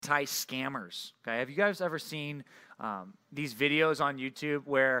anti-scammers. Okay, have you guys ever seen these videos on YouTube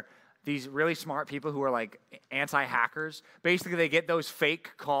where these really smart people who are like anti-hackers, basically they get those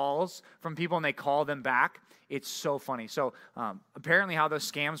fake calls from people and they call them back? It's so funny. So apparently how those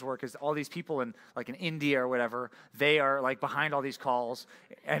scams work is all these people in India or whatever, they are like behind all these calls.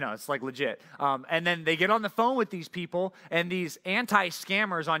 I know, it's like legit. And then they get on the phone with these people, and these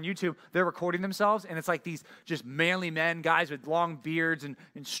anti-scammers on YouTube, they're recording themselves, and it's like these just manly men, guys with long beards and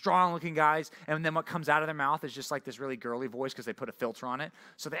strong looking guys. And then what comes out of their mouth is just like this really girly voice because they put a filter on it.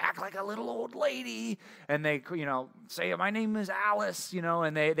 So they act like a little old lady, and they, say, my name is Alice,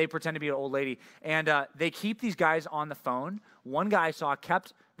 and they pretend to be an old lady. And they keep these guys on the phone. One guy I saw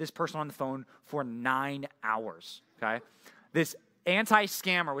kept this person on the phone for 9 hours, okay? This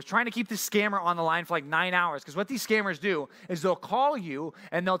anti-scammer was trying to keep this scammer on the line for like 9 hours, because what these scammers do is they'll call you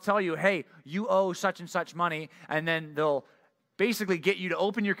and they'll tell you, hey, you owe such and such money, and then they'll basically get you to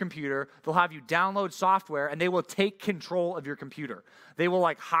open your computer. They'll have you download software, and they will take control of your computer. They will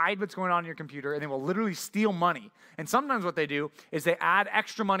like hide what's going on in your computer, and they will literally steal money. And sometimes what they do is they add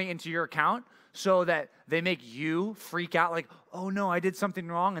extra money into your account so that they make you freak out like, oh no, I did something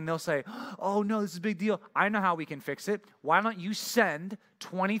wrong. And they'll say, oh no, this is a big deal. I know how we can fix it. Why don't you send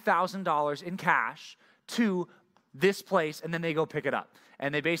 $20,000 in cash to this place, and then they go pick it up.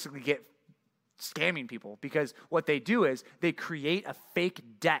 And they basically get scamming people, because what they do is they create a fake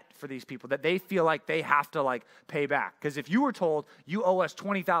debt for these people that they feel like they have to like pay back. Because if you were told you owe us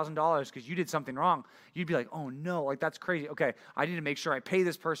 $20,000 because you did something wrong, you'd be like, oh no, like that's crazy. Okay, I need to make sure I pay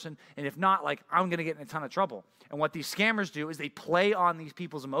this person, and if not, like I'm going to get in a ton of trouble. And what these scammers do is they play on these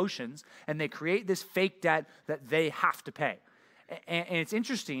people's emotions, and they create this fake debt that they have to pay. And it's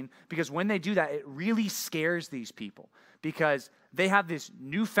interesting because when they do that, it really scares these people, because they have this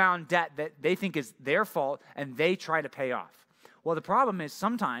newfound debt that they think is their fault, and they try to pay off. Well, the problem is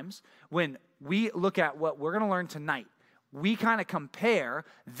sometimes when we look at what we're going to learn tonight, we kind of compare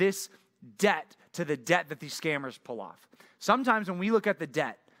this debt to the debt that these scammers pull off. Sometimes when we look at the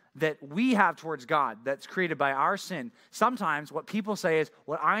debt that we have towards God that's created by our sin, sometimes what people say is,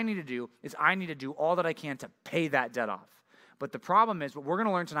 what I need to do is I need to do all that I can to pay that debt off. But the problem is, what we're going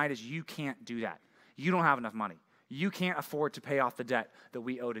to learn tonight is you can't do that. You don't have enough money. You can't afford to pay off the debt that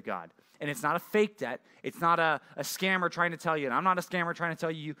we owe to God. And it's not a fake debt. It's not a scammer trying to tell you, and I'm not a scammer trying to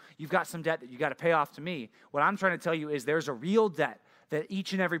tell you, you've got some debt that you got to pay off to me. What I'm trying to tell you is there's a real debt that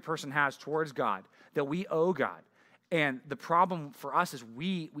each and every person has towards God that we owe God. And the problem for us is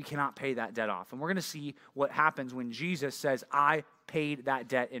we cannot pay that debt off. And we're going to see what happens when Jesus says, I paid that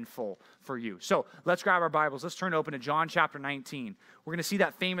debt in full for you. So let's grab our Bibles. Let's turn open to John chapter 19. We're going to see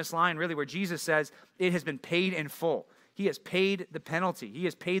that famous line really where Jesus says, it has been paid in full. He has paid the penalty. He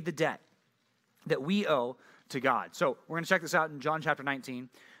has paid the debt that we owe to God. So we're going to check this out in John chapter 19.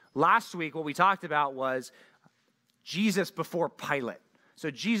 Last week, what we talked about was Jesus before Pilate.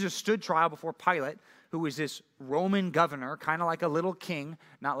 So Jesus stood trial before Pilate, who was this Roman governor, kind of like a little king,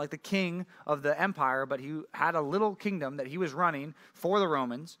 not like the king of the empire, but he had a little kingdom that he was running for the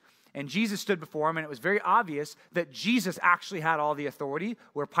Romans. And Jesus stood before him, and it was very obvious that Jesus actually had all the authority,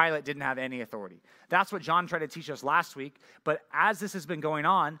 where Pilate didn't have any authority. That's what John tried to teach us last week. But as this has been going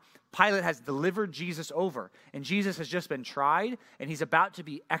on, Pilate has delivered Jesus over, and Jesus has just been tried, and he's about to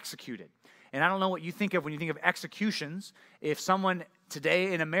be executed. And I don't know what you think of when you think of executions. If someone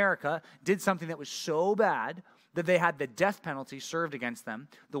today in America did something that was so bad that they had the death penalty served against them,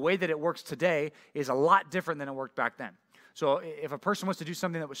 the way that it works today is a lot different than it worked back then. So if a person was to do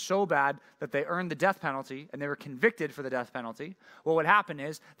something that was so bad that they earned the death penalty and they were convicted for the death penalty, what would happen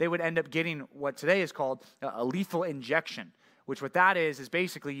is they would end up getting what today is called a lethal injection, which what that is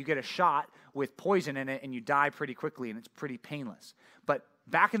basically you get a shot with poison in it and you die pretty quickly, and it's pretty painless. But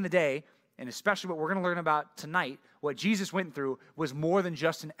back in the day, and especially what we're going to learn about tonight, what Jesus went through was more than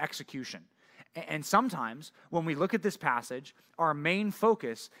just an execution. And sometimes when we look at this passage, our main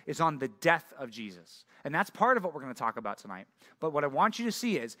focus is on the death of Jesus. And that's part of what we're going to talk about tonight. But what I want you to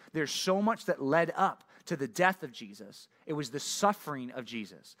see is there's so much that led up to the death of Jesus. It was the suffering of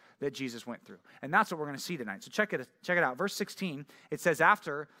Jesus that Jesus went through. And that's what we're going to see tonight. So check it out. Verse 16, it says,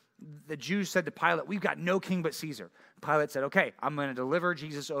 after the Jews said to Pilate, we've got no king but Caesar. Pilate said, okay, I'm going to deliver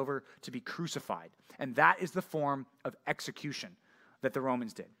Jesus over to be crucified. And that is the form of execution that the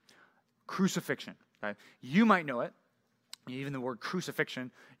Romans did. Crucifixion. Okay? You might know it. Even the word crucifixion,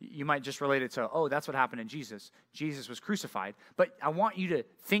 you might just relate it to, oh, that's what happened to Jesus. Jesus was crucified. But I want you to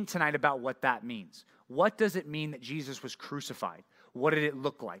think tonight about what that means. What does it mean that Jesus was crucified? What did it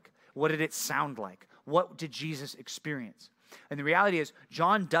look like? What did it sound like? What did Jesus experience? And the reality is,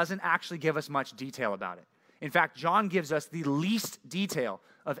 John doesn't actually give us much detail about it. In fact, John gives us the least detail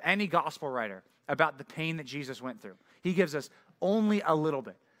of any gospel writer about the pain that Jesus went through. He gives us only a little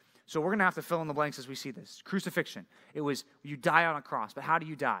bit. So we're going to have to fill in the blanks as we see this. Crucifixion. It was you die on a cross, but how do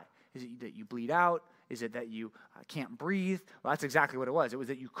you die? Is it that you bleed out? Is it that you can't breathe? Well, that's exactly what it was. It was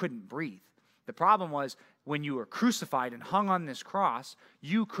that you couldn't breathe. The problem was when you were crucified and hung on this cross,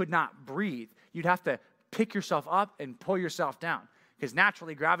 you could not breathe. You'd have to pick yourself up and pull yourself down because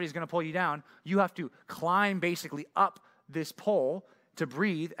naturally gravity is going to pull you down. You have to climb basically up this pole to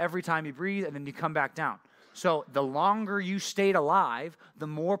breathe every time you breathe, and then you come back down. So the longer you stayed alive, the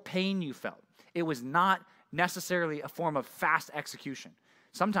more pain you felt. It was not necessarily a form of fast execution.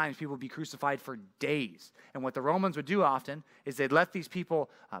 Sometimes people would be crucified for days. And what the Romans would do often is they'd let these people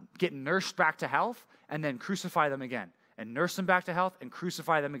get nursed back to health and then crucify them again. And nurse them back to health and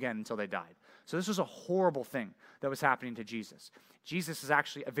crucify them again until they died. So this was a horrible thing that was happening to Jesus. Jesus is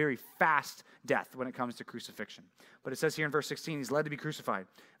actually a very fast death when it comes to crucifixion. But it says here in verse 16, he's led to be crucified.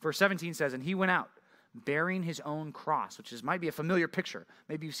 Verse 17 says, and he went out, bearing his own cross, which might be a familiar picture.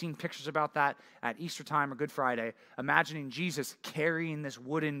 Maybe you've seen pictures about that at Easter time or Good Friday, imagining Jesus carrying this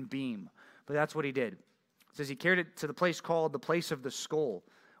wooden beam. But that's what he did. It says he carried it to the place called the place of the skull,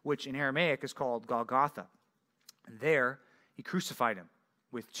 which in Aramaic is called Golgotha. And there he crucified him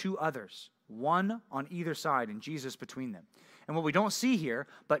with two others, one on either side and Jesus between them. And what we don't see here,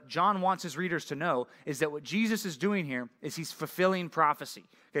 but John wants his readers to know, is that what Jesus is doing here is he's fulfilling prophecy.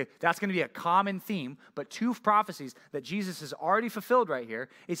 Okay, that's going to be a common theme, but two prophecies that Jesus has already fulfilled right here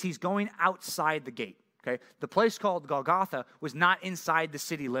is he's going outside the gate. Okay, the place called Golgotha was not inside the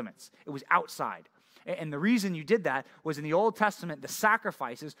city limits. It was outside. And the reason you did that was in the Old Testament, the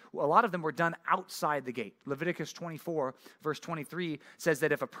sacrifices, a lot of them were done outside the gate. Leviticus 24, verse 23 says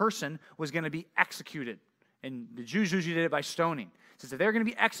that if a person was going to be executed, and the Jews usually did it by stoning. It says that they're going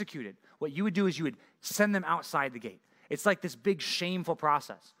to be executed. What you would do is you would send them outside the gate. It's like this big shameful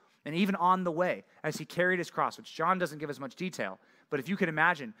process. And even on the way, as he carried his cross, which John doesn't give us much detail, but if you could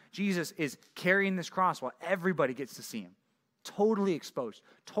imagine, Jesus is carrying this cross while everybody gets to see him. Totally exposed,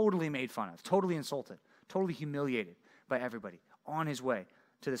 totally made fun of, totally insulted, totally humiliated by everybody on his way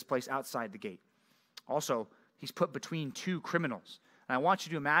to this place outside the gate. Also, he's put between two criminals. And I want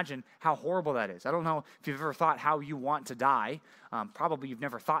you to imagine how horrible that is. I don't know if you've ever thought how you want to die. Probably you've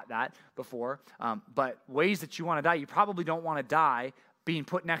never thought that before. But ways that you want to die, you probably don't want to die being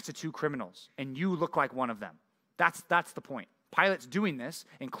put next to two criminals. And you look like one of them. That's the point. Pilate's doing this,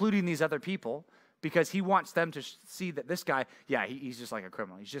 including these other people, because he wants them to see that this guy, he's just like a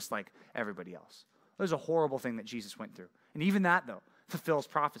criminal. He's just like everybody else. It was a horrible thing that Jesus went through. And even that, though, fulfills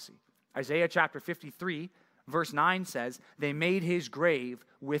prophecy. Isaiah chapter 53, verse 9 says, they made his grave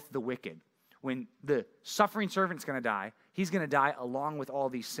with the wicked. When the suffering servant's going to die, he's going to die along with all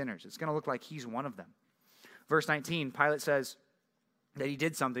these sinners. It's going to look like he's one of them. Verse 19, Pilate says that he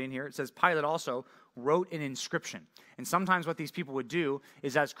did something here. It says Pilate also wrote an inscription. And sometimes what these people would do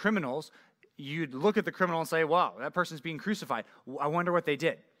is as criminals, you'd look at the criminal and say, wow, that person's being crucified. I wonder what they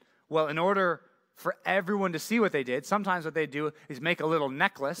did. Well, in order for everyone to see what they did, sometimes what they'd do is make a little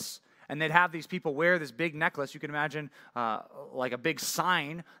necklace, and they'd have these people wear this big necklace. You can imagine like a big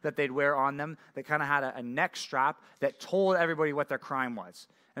sign that they'd wear on them that kind of had a neck strap that told everybody what their crime was.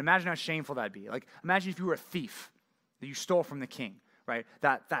 And imagine how shameful that'd be. Like, imagine if you were a thief that you stole from the king, right?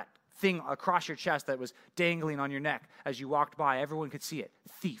 That thing across your chest that was dangling on your neck as you walked by, everyone could see it.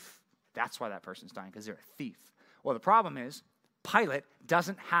 Thief. That's why that person's dying, because they're a thief. Well, the problem is, Pilate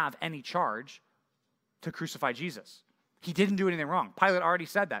doesn't have any charge to crucify Jesus. He didn't do anything wrong. Pilate already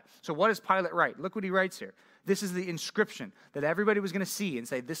said that. So what does Pilate write? Look what he writes here. This is the inscription that everybody was going to see and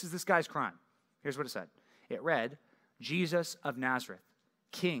say, this is this guy's crime. Here's what it said. It read, Jesus of Nazareth,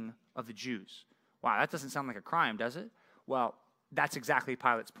 King of the Jews. Wow, that doesn't sound like a crime, does it? Well, that's exactly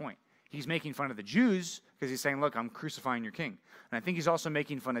Pilate's point. He's making fun of the Jews because he's saying, look, I'm crucifying your king. And I think he's also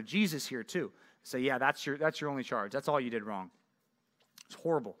making fun of Jesus here too. Say, yeah, that's your only charge. That's all you did wrong. It's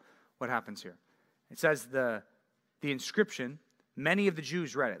horrible what happens here. It says the inscription, many of the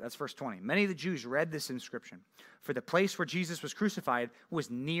Jews read it. That's verse 20. Many of the Jews read this inscription. For the place where Jesus was crucified was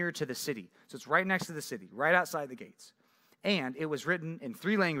near to the city. So it's right next to the city, right outside the gates. And it was written in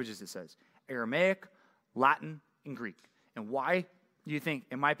three languages, it says, Aramaic, Latin, and Greek. And why do you think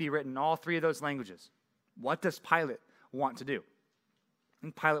it might be written in all three of those languages? What does Pilate want to do? I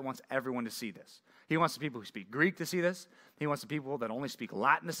think Pilate wants everyone to see this. He wants the people who speak Greek to see this. He wants the people that only speak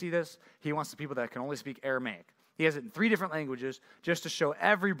Latin to see this. He wants the people that can only speak Aramaic. He has it in three different languages just to show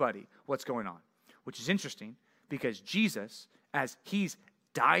everybody what's going on, which is interesting because Jesus, as he's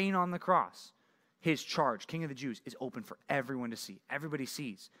dying on the cross, his charge, King of the Jews, is open for everyone to see. Everybody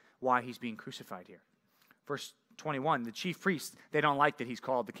sees why he's being crucified here. Verse 21, the chief priests, they don't like that he's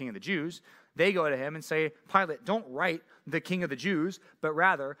called the king of the Jews. They go to him and say, Pilate, don't write the king of the Jews, but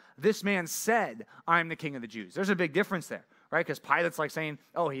rather, this man said, I'm the king of the Jews. There's a big difference there, right? Because Pilate's like saying,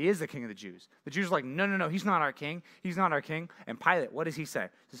 oh, he is the king of the Jews. The Jews are like, no, he's not our king. He's not our king. And Pilate, what does he say?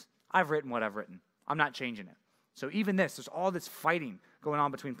 He says, I've written what I've written. I'm not changing it. So even this, there's all this fighting going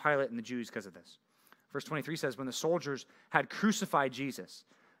on between Pilate and the Jews because of this. Verse 23 says, when the soldiers had crucified Jesus,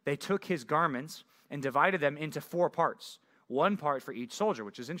 they took his garments and divided them into 4 parts, 1 part for each soldier,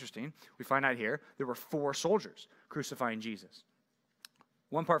 which is interesting. We find out here there were 4 soldiers crucifying Jesus.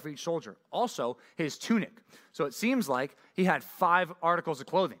 1 part for each soldier. Also, his tunic. So it seems like he had 5 articles of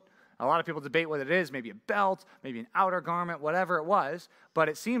clothing. A lot of people debate what it is, maybe a belt, maybe an outer garment, whatever it was. But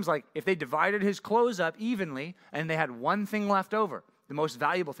it seems like if they divided his clothes up evenly and they had one thing left over, the most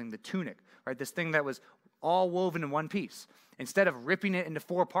valuable thing, the tunic, right? This thing that was all woven in one piece. Instead of ripping it into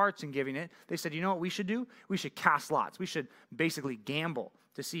 4 parts and giving it, they said, you know what we should do? We should cast lots. We should basically gamble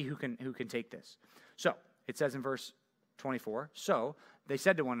to see who can take this. So it says in verse 24, so they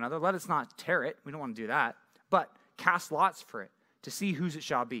said to one another, let us not tear it. We don't want to do that. But cast lots for it to see whose it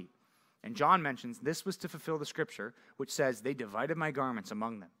shall be. And John mentions this was to fulfill the scripture, which says, they divided my garments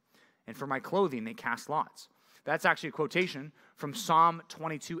among them. And for my clothing, they cast lots. That's actually a quotation from Psalm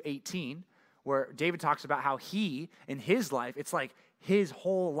 22:18, where David talks about how he, in his life, it's like his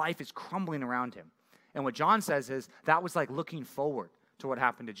whole life is crumbling around him. And what John says is that was like looking forward to what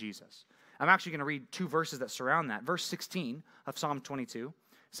happened to Jesus. I'm actually going to read 2 verses that surround that. Verse 16 of Psalm 22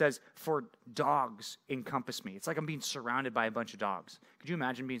 says, for dogs encompass me. It's like I'm being surrounded by a bunch of dogs. Could you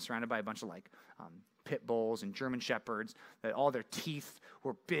imagine being surrounded by a bunch of pit bulls and German shepherds, that all their teeth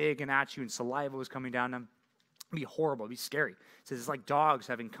were big and at you and saliva was coming down them? It'd be horrible. It'd be scary. It says, it's like dogs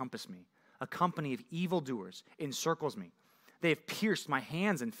have encompassed me. A company of evildoers encircles me. They have pierced my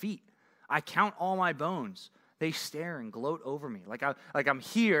hands and feet. I count all my bones. They stare and gloat over me. Like I'm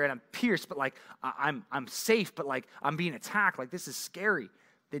here and I'm pierced, but like I'm safe, but like I'm being attacked. Like this is scary.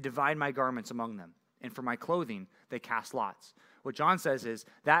 They divide my garments among them. And for my clothing, they cast lots. What John says is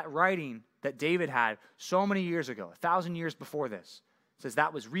that writing that David had so many years ago, 1,000 years before this, says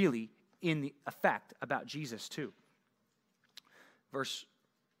that was really in the effect about Jesus too. Verse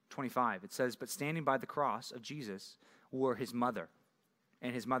 25, it says, but standing by the cross of Jesus were his mother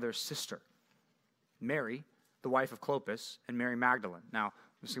and his mother's sister, Mary, the wife of Clopas, and Mary Magdalene. Now,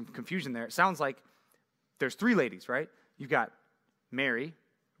 there's some confusion there. It sounds like there's 3 ladies, right? You've got Mary,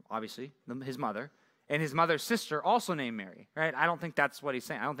 obviously, his mother, and his mother's sister also named Mary, right? I don't think that's what he's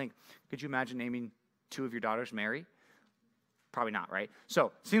saying. Could you imagine naming 2 of your daughters Mary? Probably not, right? So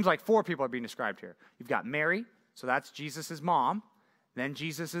it seems like 4 people are being described here. You've got Mary, so that's Jesus' mom, then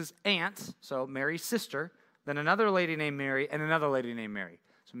Jesus' aunt, so Mary's sister, then another lady named Mary, and another lady named Mary.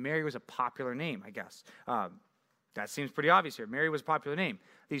 So Mary was a popular name, I guess. That seems pretty obvious here. Mary was a popular name.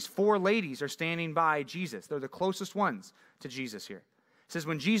 These 4 ladies are standing by Jesus. They're the closest ones to Jesus here. It says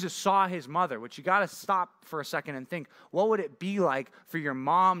when Jesus saw his mother, which you got to stop for a second and think, what would it be like for your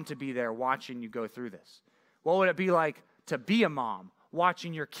mom to be there watching you go through this? What would it be like to be a mom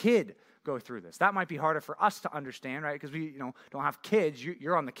watching your kid go through this? That might be harder for us to understand, right? Because we don't have kids.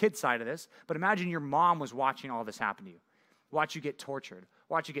 You're on the kid side of this. But imagine your mom was watching all this happen to you. Watch you get tortured.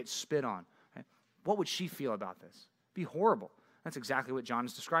 Watch you get spit on. Right? What would she feel about this? It'd be horrible. That's exactly what John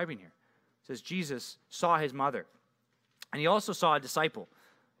is describing here. It says Jesus saw his mother. And he also saw a disciple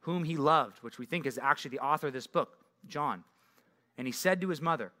whom he loved, which we think is actually the author of this book, John. And he said to his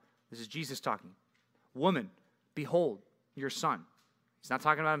mother, this is Jesus talking, woman, behold your son. He's not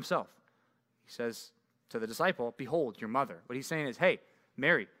talking about himself. He says to the disciple, behold your mother. What he's saying is, hey,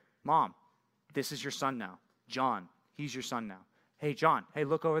 Mary, mom, this is your son now. John, he's your son now. Hey, John, hey,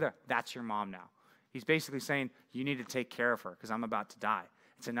 look over there. That's your mom now. He's basically saying, you need to take care of her because I'm about to die.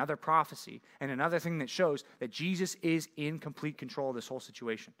 It's another prophecy and another thing that shows that Jesus is in complete control of this whole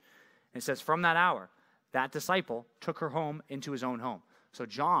situation. And it says, from that hour, that disciple took her home into his own home. So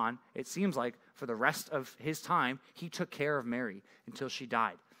John, it seems like for the rest of his time, he took care of Mary until she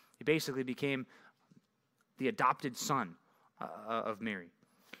died. He basically became the adopted son of Mary.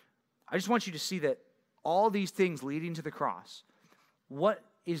 I just want you to see that all these things leading to the cross, what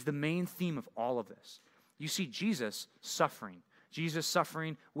is the main theme of all of this? You see Jesus suffering. Jesus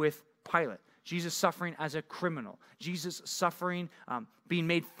suffering with Pilate. Jesus suffering as a criminal. Jesus suffering, being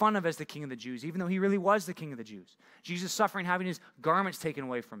made fun of as the king of the Jews, even though he really was the king of the Jews. Jesus suffering, having his garments taken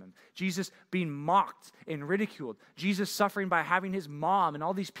away from him. Jesus being mocked and ridiculed. Jesus suffering by having his mom and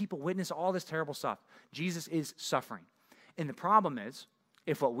all these people witness all this terrible stuff. Jesus is suffering. And the problem is,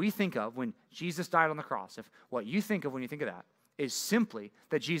 if what we think of when Jesus died on the cross, if what you think of when you think of that is simply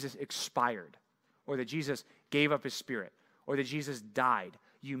that Jesus expired, or that Jesus gave up his spirit, or that Jesus died,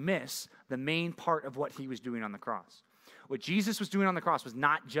 you miss the main part of what he was doing on the cross. What Jesus was doing on the cross was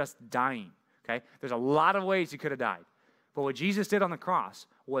not just dying, okay? There's a lot of ways he could have died. But what Jesus did on the cross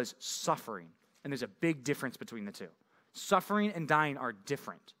was suffering. And there's a big difference between the two. Suffering and dying are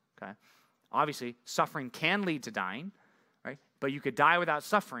different, okay? Obviously, suffering can lead to dying, right? But you could die without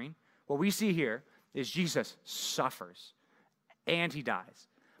suffering. What we see here is Jesus suffers and he dies.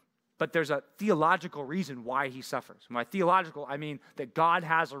 But there's a theological reason why he suffers. And by theological, I mean that God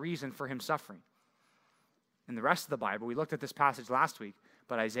has a reason for him suffering. In the rest of the Bible, we looked at this passage last week,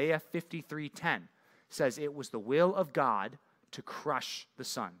 but Isaiah 53:10 says it was the will of God to crush the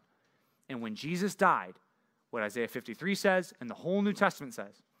Son. And when Jesus died, what Isaiah 53 says, and the whole New Testament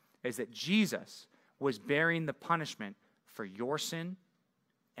says, is that Jesus was bearing the punishment for your sin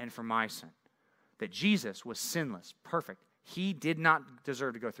and for my sin. That Jesus was sinless, perfect. He did not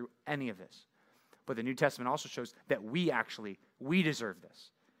deserve to go through any of this. But the New Testament also shows that we deserve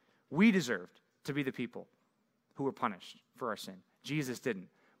this. We deserved to be the people who were punished for our sin. Jesus didn't.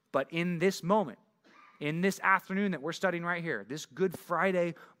 But in this moment, in this afternoon that we're studying right here, this Good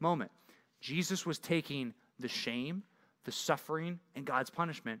Friday moment, Jesus was taking the shame, the suffering, and God's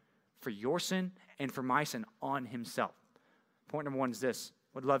punishment for your sin and for my sin on himself. Point number one is this.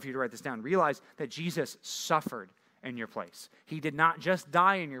 I would love for you to write this down. Realize that Jesus suffered in your place. He did not just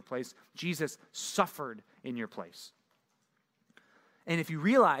die in your place. Jesus suffered in your place. And if you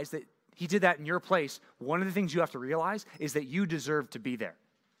realize that he did that in your place, one of the things you have to realize is that you deserve to be there.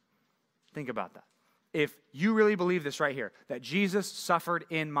 Think about that. If you really believe this right here, that Jesus suffered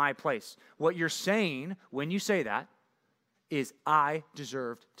in my place, what you're saying when you say that is I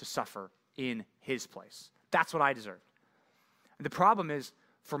deserved to suffer in his place. That's what I deserved. And the problem is,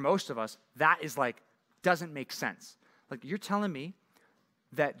 for most of us, that is like, doesn't make sense. Like, you're telling me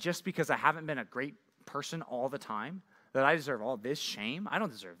that just because I haven't been a great person all the time, that I deserve all this shame? I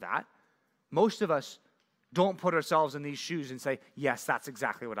don't deserve that. Most of us don't put ourselves in these shoes and say, yes, that's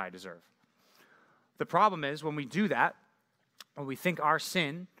exactly what I deserve. The problem is when we do that, when we think our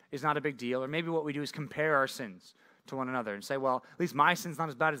sin is not a big deal, or maybe what we do is compare our sins to one another and say, well, at least my sin's not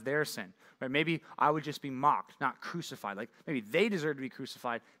as bad as their sin. Right? Maybe I would just be mocked, not crucified. Like maybe they deserve to be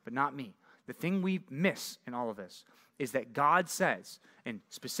crucified, but not me. The thing we miss in all of this is that God says, and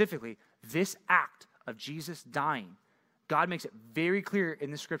specifically this act of Jesus dying, God makes it very clear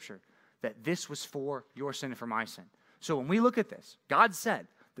in the scripture that this was for your sin and for my sin. So when we look at this, God said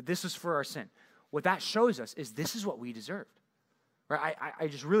that this was for our sin. What that shows us is this is what we deserved. Right? I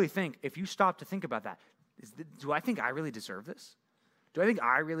just really think, if you stop to think about that, do I think I really deserve this? Do I think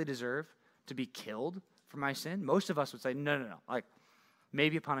I really deserve to be killed for my sin? Most of us would say, no. Like,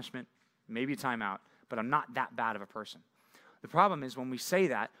 maybe a punishment, maybe a timeout, but I'm not that bad of a person. The problem is when we say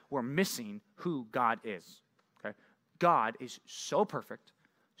that, we're missing who God is. Okay? God is so perfect,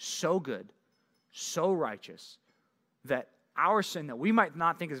 so good, so righteous, that our sin that we might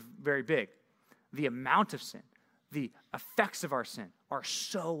not think is very big, the amount of sin, the effects of our sin are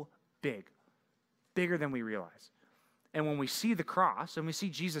so big, bigger than we realize. And when we see the cross, and we see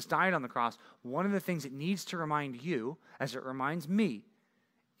Jesus died on the cross, one of the things it needs to remind you, as it reminds me,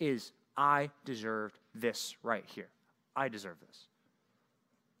 is I deserved this right here. I deserve this.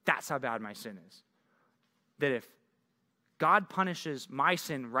 That's how bad my sin is. That if God punishes my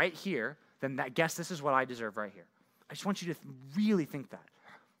sin right here, then guess this is what I deserve right here. I just want you to really think that.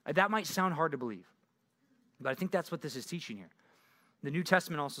 That might sound hard to believe, but I think that's what this is teaching here. The New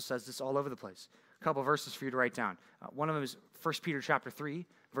Testament also says this all over the place. A couple verses for you to write down. One of them is 1 Peter chapter 3,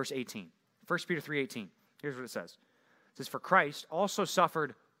 verse 18. 1 Peter 3:18. Here's what it says. It says, for Christ also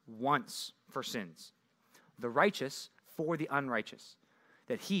suffered once for sins, the righteous for the unrighteous,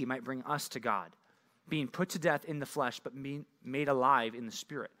 that he might bring us to God, being put to death in the flesh, but being made alive in the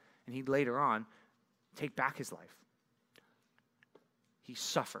spirit. And he'd later on take back his life. He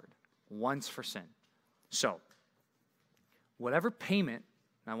suffered once for sin. So, whatever payment,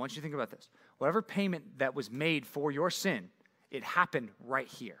 and I want you to think about this, whatever payment that was made for your sin, it happened right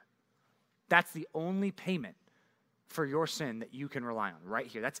here. That's the only payment for your sin that you can rely on, right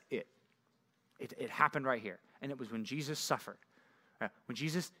here. That's it. It happened right here. And it was when Jesus suffered. When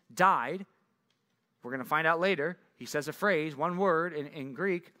Jesus died, we're going to find out later, he says a phrase, one word in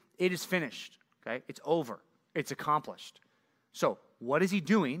Greek, it is finished. Okay? It's over. It's accomplished. So, what is he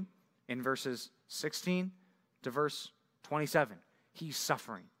doing in verses 16 to verse 27? He's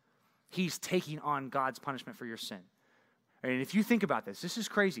suffering. He's taking on God's punishment for your sin. And if you think about this is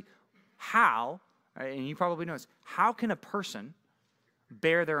crazy. How, and you probably know this, how can a person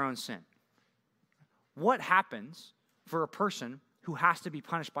bear their own sin? What happens for a person who has to be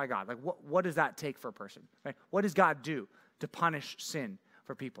punished by God. Like, what does that take for a person, right? What does God do to punish sin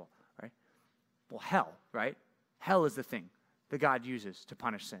for people, right? Well, hell, right? Hell is the thing that God uses to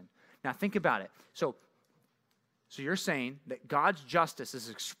punish sin. Now, think about it. So you're saying that God's justice is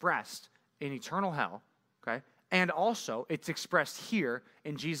expressed in eternal hell, okay? And also, it's expressed here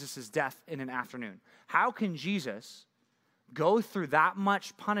in Jesus' death in an afternoon. How can Jesus go through that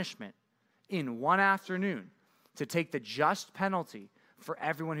much punishment in one afternoon to take the just penalty for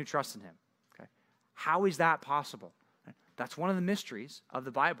everyone who trusts in him? Okay? How is that possible? That's one of the mysteries of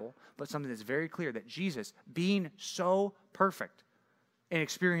the Bible, but something that's very clear, that Jesus, being so perfect and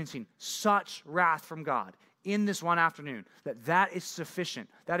experiencing such wrath from God in this one afternoon, that is sufficient,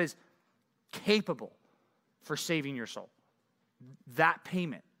 that is capable for saving your soul. That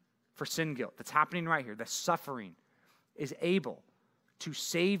payment for sin guilt that's happening right here, the suffering, is able to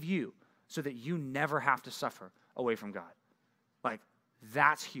save you so that you never have to suffer away from God. Like,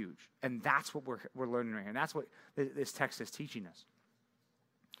 that's huge. And that's what we're learning right here. And that's what this text is teaching us.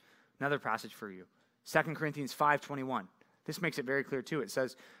 Another passage for you. 2 Corinthians 5:21. This makes it very clear too. It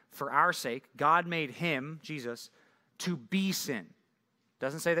says, for our sake, God made him, Jesus, to be sin.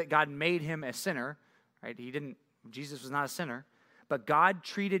 Doesn't say that God made him a sinner, right? Jesus was not a sinner, but God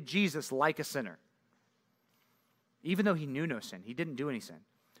treated Jesus like a sinner. Even though he knew no sin, he didn't do any sin,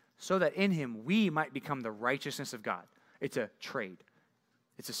 so that in him we might become the righteousness of God. It's a trade.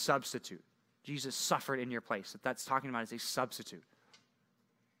 It's a substitute. Jesus suffered in your place. What that's talking about is a substitute.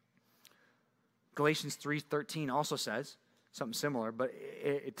 Galatians 3:13 also says something similar, but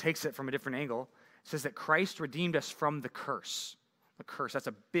it takes it from a different angle. It says that Christ redeemed us from the curse. The curse, that's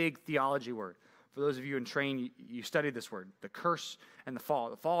a big theology word. For those of you in train, you studied this word, the curse and the fall.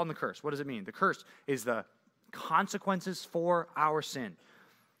 The fall and the curse, what does it mean? The curse is the consequences for our sin.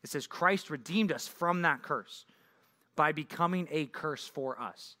 It says Christ redeemed us from that curse by becoming a curse for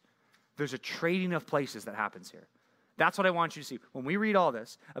us. There's a trading of places that happens here. That's what I want you to see. When we read all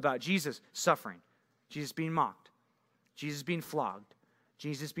this about Jesus suffering, Jesus being mocked, Jesus being flogged,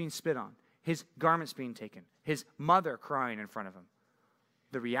 Jesus being spit on, his garments being taken, his mother crying in front of him,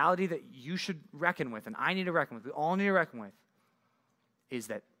 the reality that you should reckon with, and I need to reckon with, we all need to reckon with, is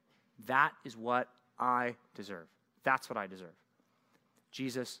that is what I deserve. That's what I deserve.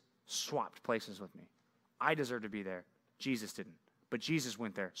 Jesus swapped places with me. I deserve to be there. Jesus didn't. But Jesus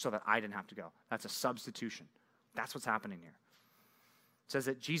went there so that I didn't have to go. That's a substitution. That's what's happening here. It says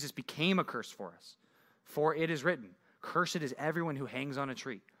that Jesus became a curse for us. For it is written, cursed is everyone who hangs on a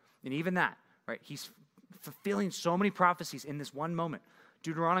tree. And even that, right? He's fulfilling so many prophecies in this one moment.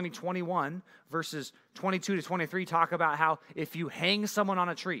 Deuteronomy 21, verses 22 to 23 talk about how if you hang someone on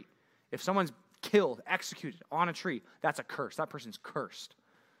a tree, if someone's killed, executed on a tree, that's a curse. That person's cursed.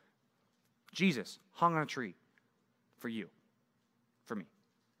 Jesus hung on a tree for you, for me.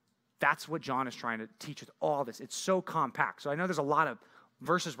 That's what John is trying to teach with all this. It's so compact. So I know there's a lot of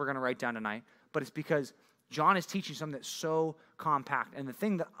verses we're going to write down tonight, but it's because John is teaching something that's so compact. And the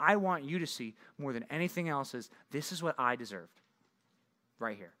thing that I want you to see more than anything else is this is what I deserved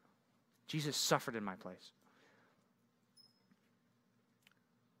right here. Jesus suffered in my place.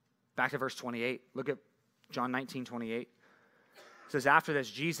 Back to verse 28. Look at John 19:28. It says, after this,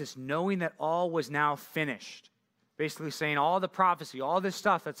 Jesus, knowing that all was now finished, basically saying all the prophecy, all this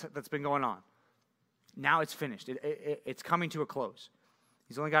stuff that's been going on, now it's finished. It's coming to a close.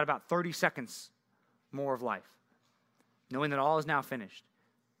 He's only got about 30 seconds more of life. Knowing that all is now finished,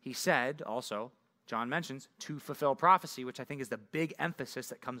 he said also, John mentions, to fulfill prophecy, which I think is the big emphasis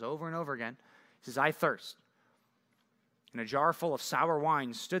that comes over and over again. He says, I thirst. And a jar full of sour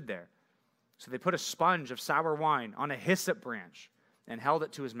wine stood there. So they put a sponge of sour wine on a hyssop branch and held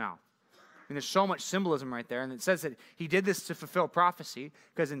it to his mouth. And there's so much symbolism right there. And it says that he did this to fulfill prophecy,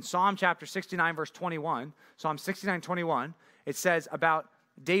 because in Psalm chapter 69, verse 21, Psalm 69, 21, it says about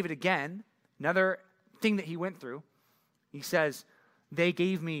David again, another thing that he went through. He says, they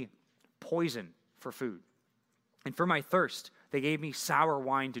gave me poison for food. And for my thirst, they gave me sour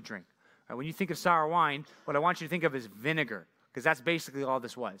wine to drink. Right, when you think of sour wine, what I want you to think of is vinegar, because that's basically all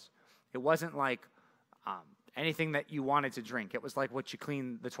this was. It wasn't like anything that you wanted to drink. It was like what you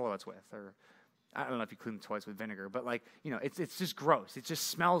clean the toilets with, or I don't know if you clean the toilets with vinegar, but like, it's just gross. It just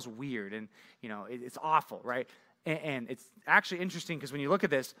smells weird, and, it's awful, right? And it's actually interesting, because when you look at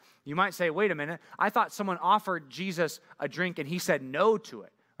this, you might say, wait a minute, I thought someone offered Jesus a drink and he said no to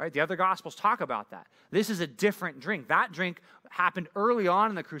it, Right? The other Gospels talk about that. This is a different drink. That drink happened early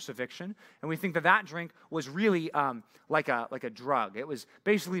on in the crucifixion, and we think that that drink was really like a drug. It was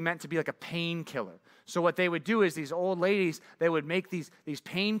basically meant to be like a painkiller. So what they would do is these old ladies, they would make these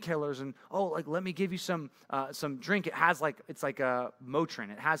painkillers, and let me give you some drink. It's like a Motrin.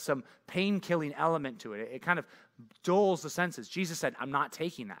 It has some pain-killing element to it. It kind of dulls the senses. Jesus said, I'm not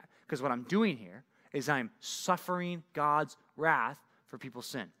taking that, because what I'm doing here is I'm suffering God's wrath for people's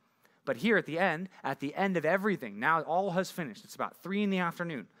sin. But here at the end of everything, now all has finished. It's about 3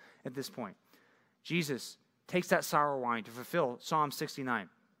 PM at this point. Jesus takes that sour wine to fulfill Psalm 69. It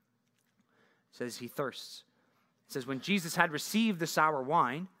says he thirsts. It says when Jesus had received the sour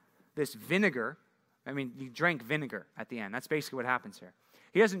wine, this vinegar, he drank vinegar at the end. That's basically what happens here.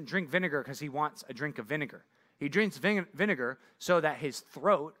 He doesn't drink vinegar because he wants a drink of vinegar. He drinks vinegar so that his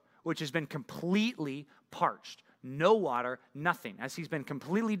throat, which has been completely parched, no water, nothing, as he's been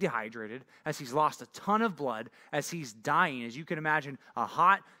completely dehydrated, as he's lost a ton of blood, as he's dying, as you can imagine, a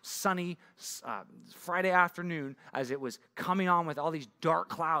hot, sunny Friday afternoon, as it was coming on with all these dark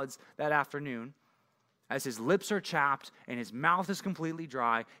clouds that afternoon, as his lips are chapped and his mouth is completely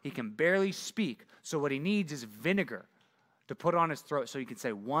dry, he can barely speak. So what he needs is vinegar to put on his throat so he can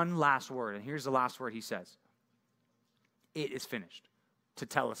say one last word. And here's the last word he says. It is finished.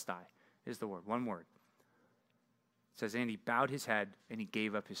 Tetelestai is the word, one word. It says, and he bowed his head and he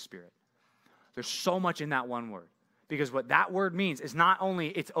gave up his spirit. There's so much in that one word. Because what that word means is not only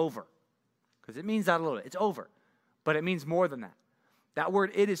it's over, because it means that a little bit, it's over, but it means more than that. That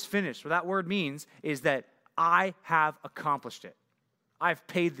word, it is finished, what that word means is that I have accomplished it. I've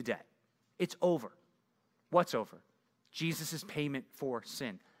paid the debt. It's over. What's over? Jesus' payment for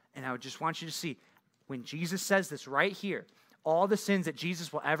sin. And I would just want you to see, when Jesus says this right here, all the sins that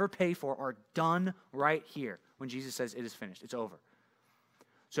Jesus will ever pay for are done right here. When Jesus says it is finished, it's over.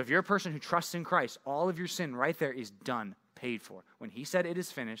 So if you're a person who trusts in Christ, all of your sin right there is done, paid for. When he said it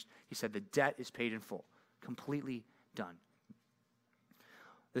is finished, he said the debt is paid in full, completely done.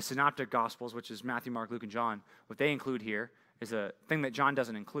 The Synoptic Gospels, which is Matthew, Mark, Luke, and John, what they include here is a thing that John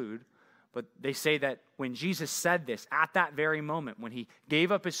doesn't include, but they say that when Jesus said this, at that very moment, when he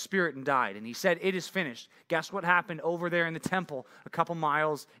gave up his spirit and died, and he said it is finished, guess what happened over there in the temple a couple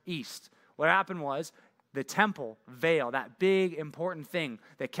miles east? What happened was, the temple veil, that big important thing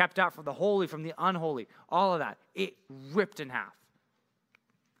that kept out from the holy from the unholy, all of that, it ripped in half.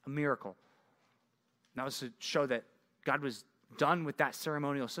 A miracle. That was to show that God was done with that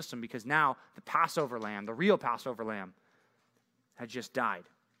ceremonial system, because now the Passover lamb, the real Passover lamb, had just died.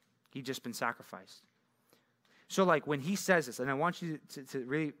 He'd just been sacrificed. So when he says this, and I want you to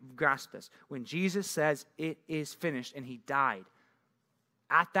really grasp this, when Jesus says it is finished and he died,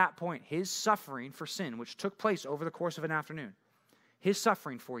 at that point, his suffering for sin, which took place over the course of an afternoon, his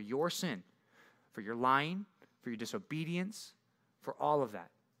suffering for your sin, for your lying, for your disobedience, for all of that,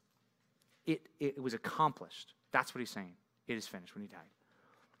 it was accomplished. That's what he's saying. It is finished when he died.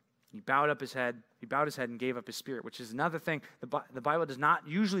 He bowed his head and gave up his spirit, which is another thing. The Bible does not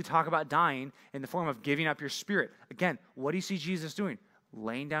usually talk about dying in the form of giving up your spirit. Again, what do you see Jesus doing?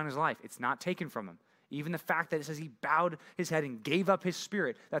 Laying down his life. It's not taken from him. Even the fact that it says he bowed his head and gave up his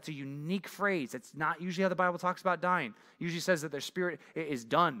spirit, that's a unique phrase. That's not usually how the Bible talks about dying. It usually says that their spirit is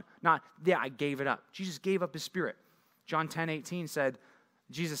done, not, I gave it up. Jesus gave up his spirit. John 10:18 said,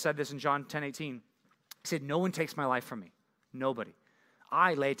 Jesus said this in John 10:18. He said, no one takes my life from me. Nobody.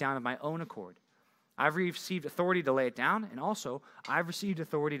 I lay it down of my own accord. I've received authority to lay it down, and also I've received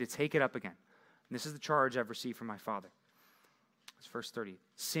authority to take it up again. And this is the charge I've received from my Father. It's verse 30.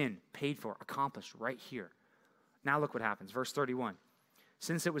 Sin, paid for, accomplished right here. Now look what happens. Verse 31.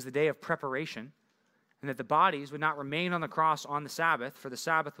 Since it was the day of preparation, and that the bodies would not remain on the cross on the Sabbath, for the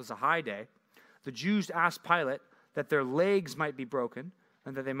Sabbath was a high day, the Jews asked Pilate that their legs might be broken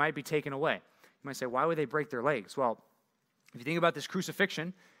and that they might be taken away. You might say, why would they break their legs? Well, if you think about this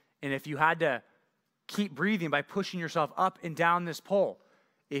crucifixion, and if you had to keep breathing by pushing yourself up and down this pole,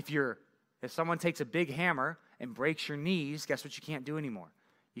 if someone takes a big hammer and breaks your knees, guess what you can't do anymore?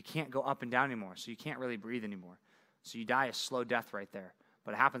 You can't go up and down anymore, so you can't really breathe anymore. So you die a slow death right there.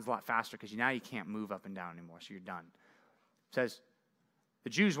 But it happens a lot faster because now you can't move up and down anymore, so you're done. It says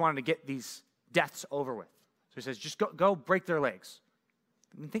the Jews wanted to get these deaths over with. So he says, just go break their legs.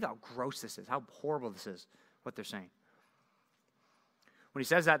 Think how gross this is, how horrible this is, what they're saying. When he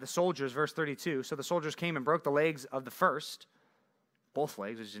says that, the soldiers, verse 32, so the soldiers came and broke the legs of the first, both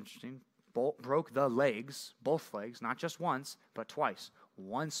legs, which is interesting, broke the legs, both legs, not just once, but twice.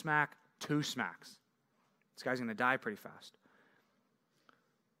 One smack, two smacks. This guy's going to die pretty fast.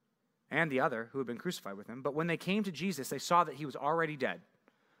 And the other, who had been crucified with him. But when they came to Jesus, they saw that he was already dead.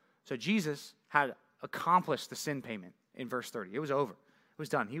 So Jesus had accomplished the sin payment in verse 30. It was over. It was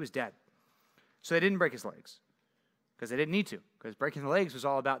done. He was dead. So they didn't break his legs because they didn't need to, because breaking the legs was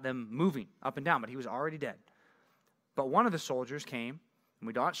all about them moving up and down, but he was already dead. But one of the soldiers came, and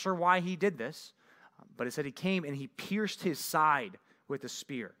we're not sure why he did this, but it said he came and he pierced his side with a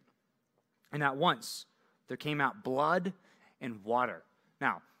spear. And at once there came out blood and water.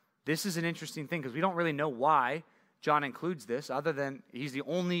 Now, this is an interesting thing because we don't really know why John includes this, other than he's the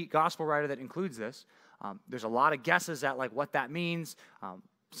only gospel writer that includes this. There's a lot of guesses at like what that means.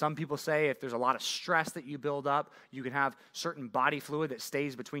 Some people say if there's a lot of stress that you build up, you can have certain body fluid that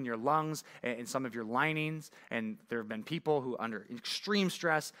stays between your lungs and some of your linings. And there have been people who, under extreme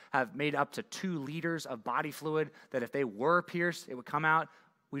stress, have made up to 2 liters of body fluid that if they were pierced, it would come out.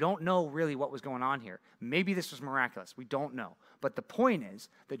 We don't know really what was going on here. Maybe this was miraculous. We don't know. But the point is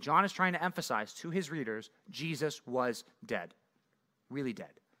that John is trying to emphasize to his readers, Jesus was dead. Really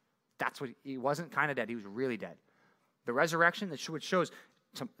dead. That's what, he wasn't kind of dead. He was really dead. The resurrection, which shows,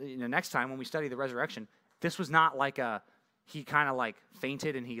 next time when we study the resurrection, this was not like he kind of like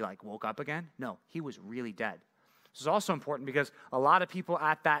fainted and he like woke up again. No, he was really dead. This is also important because a lot of people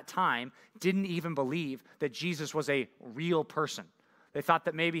at that time didn't even believe that Jesus was a real person. They thought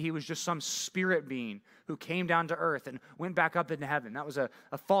that maybe he was just some spirit being who came down to earth and went back up into heaven. That was a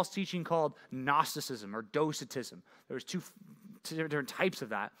false teaching called Gnosticism or Docetism. There was two different types of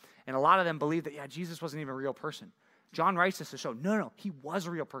that. And a lot of them believed that, Jesus wasn't even a real person. John writes this to show, no, he was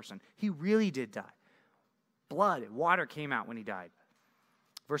a real person. He really did die. Blood and water came out when he died.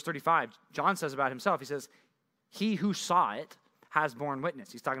 Verse 35, John says about himself, he says, he who saw it has borne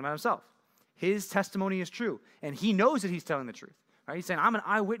witness. He's talking about himself. His testimony is true, and he knows that he's telling the truth. Right? He's saying, I'm an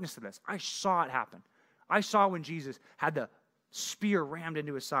eyewitness to this. I saw it happen. I saw when Jesus had the spear rammed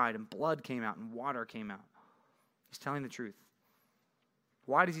into his side and blood came out and water came out. He's telling the truth.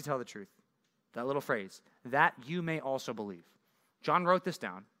 Why does he tell the truth? That little phrase, that you may also believe. John wrote this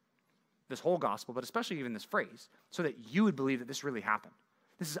down, this whole gospel, but especially even this phrase, so that you would believe that this really happened.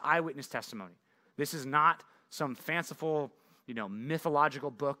 This is eyewitness testimony. This is not some fanciful,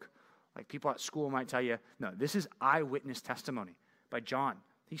 mythological book like people at school might tell you. No, this is eyewitness testimony by John.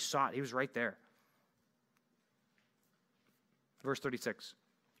 He saw it. He was right there. Verse 36,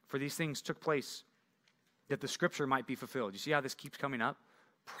 for these things took place that the scripture might be fulfilled. You see how this keeps coming up?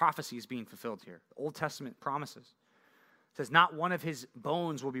 Prophecy is being fulfilled here. The Old Testament promises. It says, not one of his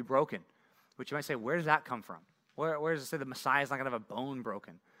bones will be broken. Which you might say, where does that come from? Where does it say the Messiah is not going to have a bone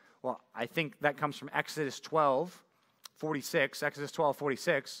broken? Well, I think that comes from Exodus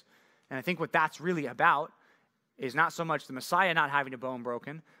 12:46. And I think what that's really about is not so much the Messiah not having a bone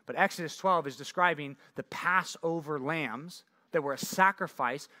broken, but Exodus 12 is describing the Passover lambs that were a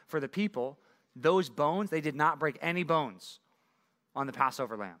sacrifice for the people. Those bones, they did not break any bones on the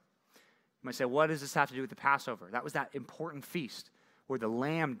Passover lamb. You might say, what does this have to do with the Passover? That was that important feast where the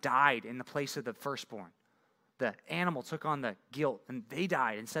lamb died in the place of the firstborn. The animal took on the guilt, and they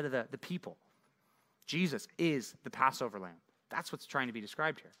died instead of the people. Jesus is the Passover lamb. That's what's trying to be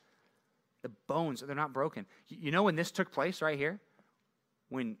described here. The bones, they're not broken. You know when this took place right here?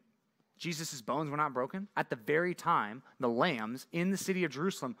 When Jesus' bones were not broken? At the very time the lambs in the city of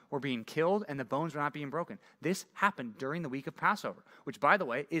Jerusalem were being killed and the bones were not being broken. This happened during the week of Passover, which, by the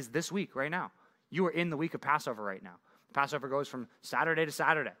way, is this week right now. You are in the week of Passover right now. Passover goes from Saturday to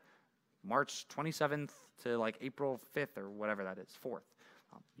Saturday, March 27th to like April 5th or whatever that is, 4th.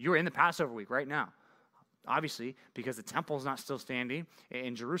 You're in the Passover week right now. Obviously, because the temple is not still standing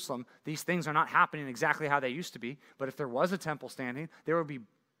in Jerusalem, these things are not happening exactly how they used to be. But if there was a temple standing, there would be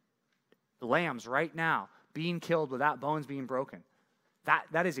lambs right now being killed without bones being broken.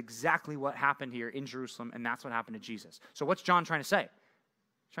 That is exactly what happened here in Jerusalem, and that's what happened to Jesus. So what's John trying to say?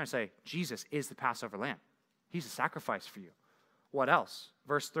 He's trying to say, Jesus is the Passover lamb. He's a sacrifice for you. What else?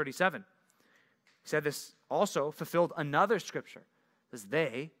 Verse 37. He said this also fulfilled another scripture. It says,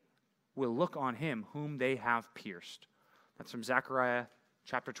 they will look on him whom they have pierced. That's from Zechariah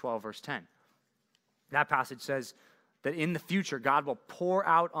chapter 12, verse 10. That passage says that in the future, God will pour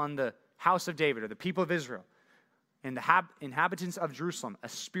out on the house of David, or the people of Israel, and the inhabitants of Jerusalem, a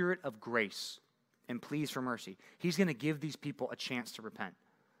spirit of grace and pleas for mercy. He's going to give these people a chance to repent.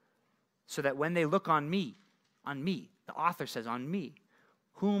 So that when they look on me, the author says, on me,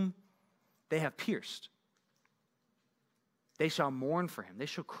 whom they have pierced, they shall mourn for him. They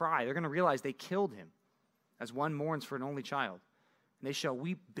shall cry. They're going to realize they killed him as one mourns for an only child. And they shall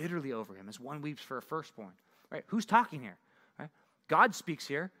weep bitterly over him as one weeps for a firstborn. Right? Who's talking here? Right? God speaks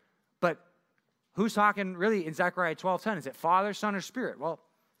here, but who's talking really in Zechariah 12:10? Is it Father, Son, or Spirit? Well,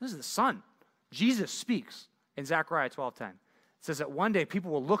 this is the Son. Jesus speaks in Zechariah 12:10. It says that one day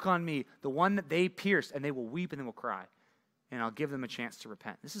people will look on me, the one that they pierced, and they will weep and they will cry. And I'll give them a chance to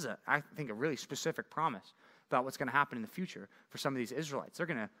repent. This is, I think, a really specific promise about what's going to happen in the future for some of these Israelites. They're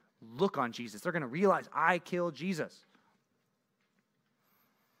going to look on Jesus. They're going to realize, I killed Jesus.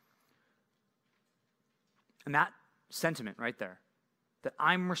 And that sentiment right there, that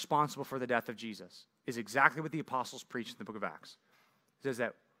I'm responsible for the death of Jesus, is exactly what the apostles preached in the book of Acts. It says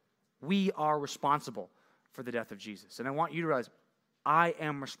that we are responsible for the death of Jesus. And I want you to realize, I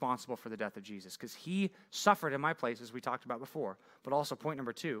am responsible for the death of Jesus because he suffered in my place, as we talked about before. But also, point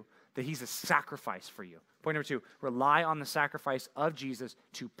number 2, that he's a sacrifice for you. Point number 2, rely on the sacrifice of Jesus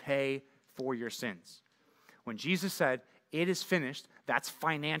to pay for your sins. When Jesus said, it is finished, that's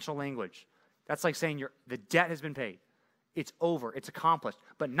financial language. That's like saying the debt has been paid. It's over. It's accomplished.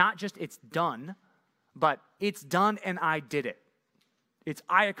 But not just it's done, but it's done and I did it. It's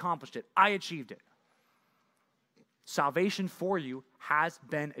I accomplished it. I achieved it. Salvation for you has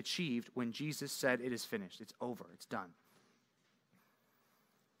been achieved when Jesus said it is finished. It's over. It's done.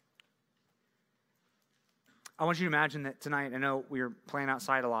 I want you to imagine that tonight, I know we were playing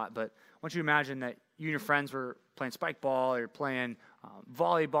outside a lot, but I want you to imagine that you and your friends were playing spike ball or playing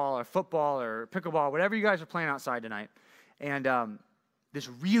volleyball or football or pickleball, whatever you guys are playing outside tonight. And this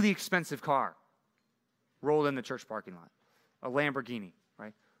really expensive car rolled in the church parking lot. A Lamborghini,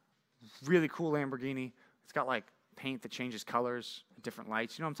 right? Really cool Lamborghini. It's got like paint that changes colors, different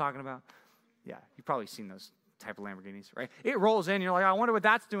lights. You know what I'm talking about? Yeah, you've probably seen those type of Lamborghinis, right? It rolls in, you're like, I wonder what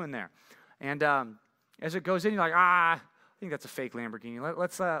that's doing there. And as it goes in, you're like, I think that's a fake Lamborghini.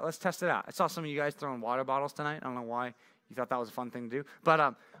 Let's test it out. I saw some of you guys throwing water bottles tonight. I don't know why you thought that was a fun thing to do. But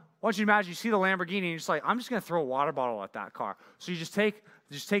I want you to imagine you see the Lamborghini and you're just like, I'm just going to throw a water bottle at that car. So you just take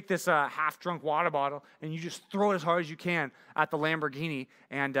this half-drunk water bottle and you just throw it as hard as you can at the Lamborghini.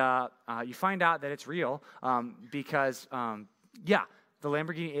 And you find out that it's real because, the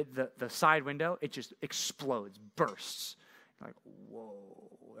Lamborghini, the side window, it just explodes, bursts. You're like, whoa,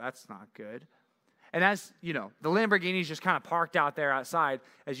 that's not good. And as, you know, the Lamborghini's just kind of parked out there outside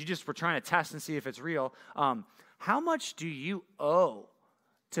as you just were trying to test and see if it's real. How much do you owe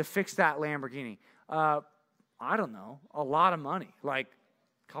to fix that Lamborghini? I don't know, a lot of money, like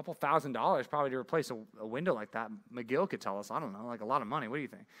a couple $1,000 probably to replace a window like that. McGill could tell us, I don't know, like a lot of money. What do you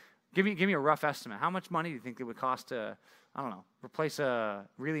think? Give me a rough estimate. How much money do you think it would cost to, I don't know, replace a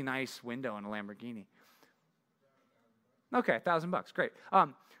really nice window in a Lamborghini? Okay, $1,000, great.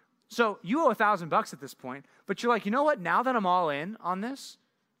 So you owe $1,000 at this point, but you're like, you know what? Now that I'm all in on this,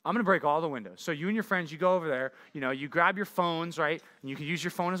 I'm going to break all the windows. So you and your friends, you go over there, you know, you grab your phones, right? And you can use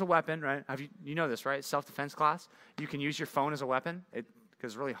your phone as a weapon, right? You know this, right? Self-defense class. You can use your phone as a weapon because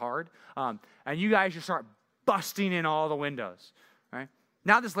it's really hard. And you guys just start busting in all the windows, right?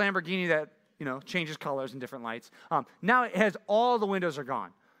 Now this Lamborghini that, you know, changes colors and different lights. Now it has all the windows are gone.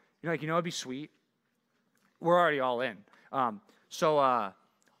 You're like, you know, it'd be sweet. We're already all in.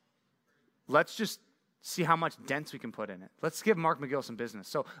 Let's just see how much dents we can put in it. Let's give Mark McGill some business.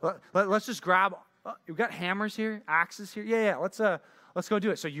 So let's just grab, we've got hammers here, axes here. Yeah, let's go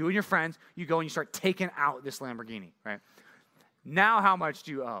do it. So you and your friends, you go and you start taking out this Lamborghini, right? Now how much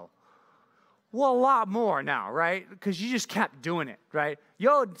do you owe? Well, a lot more now, right? Because you just kept doing it, right?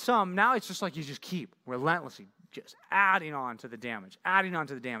 You owed some. Now it's just like you just keep relentlessly just adding on to the damage.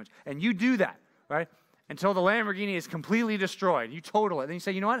 And you do that, right? Until the Lamborghini is completely destroyed. You total it. Then you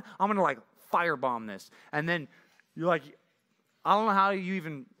say, you know what? I'm going to like firebomb this. And then you're like, I don't know how you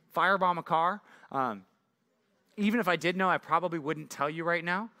even firebomb a car. Even if I did know, I probably wouldn't tell you right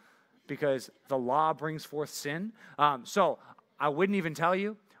now because the law brings forth sin. So I wouldn't even tell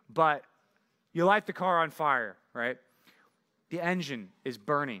you, but you light the car on fire, right? The engine is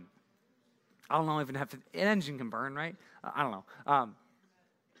burning. I don't know even if an engine can burn, right? I don't know.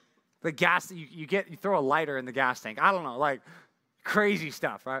 The gas that you throw a lighter in the gas tank. I don't know, like crazy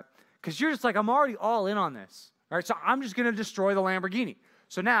stuff, right? Because you're just like, I'm already all in on this, right? So I'm just going to destroy the Lamborghini.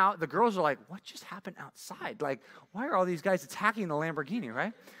 So now the girls are like, what just happened outside? Like, why are all these guys attacking the Lamborghini,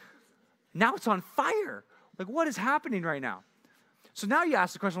 right? Now it's on fire. Like, what is happening right now? So now you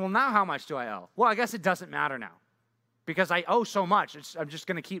ask the question, well, now how much do I owe? Well, I guess it doesn't matter now because I owe so much. I'm just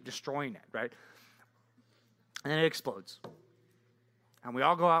going to keep destroying it, right? And then it explodes. And we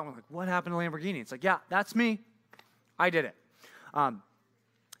all go out and we're like, what happened to Lamborghini? It's like, yeah, that's me. I did it.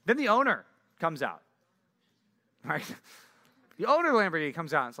 Then the owner comes out, right? The owner of the Lamborghini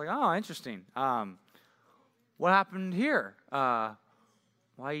comes out and it's like, oh, interesting. What happened here?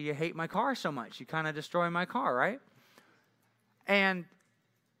 Why you hate my car so much? You kind of destroy my car, right? And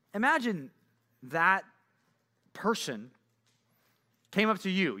imagine that person came up to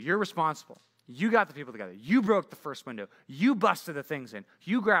you. You're responsible. You got the people together. You broke the first window. You busted the things in.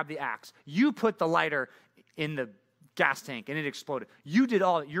 You grabbed the axe. You put the lighter in the gas tank and it exploded. You did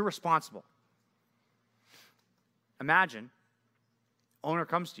all that. You're responsible. Imagine, owner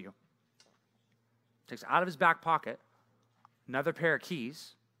comes to you, takes out of his back pocket another pair of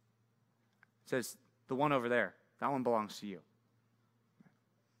keys, says, the one over there, that one belongs to you.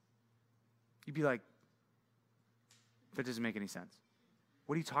 You'd be like, that doesn't make any sense.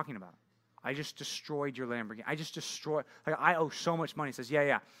 What are you talking about? I just destroyed your Lamborghini. I just destroyed, like, I owe so much money. He says,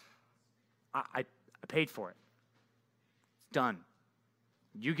 yeah, I paid for it. It's done.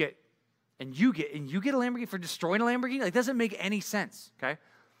 You get a Lamborghini for destroying a Lamborghini? Like, it doesn't make any sense, okay?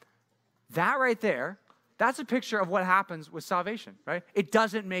 That right there, that's a picture of what happens with salvation, right? It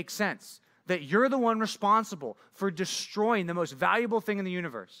doesn't make sense that you're the one responsible for destroying the most valuable thing in the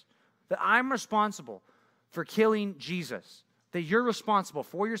universe, that I'm responsible for killing Jesus, that you're responsible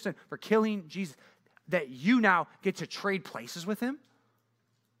for your sin, for killing Jesus, that you now get to trade places with him,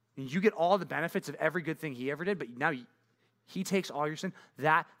 and you get all the benefits of every good thing he ever did, but now he takes all your sin.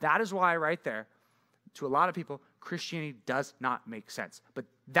 That is why right there, to a lot of people, Christianity does not make sense. But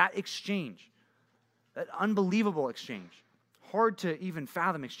that exchange, that unbelievable exchange, hard to even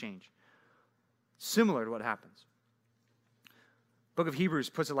fathom exchange, similar to what happens. Book of Hebrews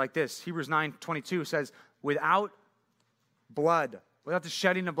puts it like this. Hebrews 9:22 says, without blood, without the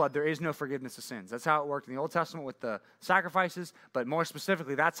shedding of blood, there is no forgiveness of sins. That's how it worked in the Old Testament with the sacrifices, but more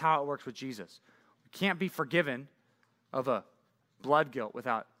specifically, that's how it works with Jesus. We can't be forgiven of a blood guilt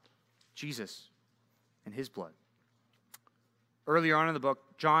without Jesus and his blood. Earlier on in the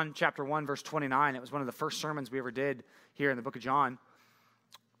book, John chapter 1, verse 29, it was one of the first sermons we ever did here in the book of John.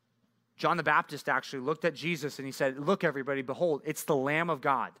 John the Baptist actually looked at Jesus and he said, look, everybody, behold, it's the Lamb of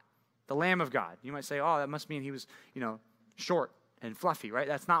God. The Lamb of God. You might say, oh, that must mean he was, short and fluffy, right?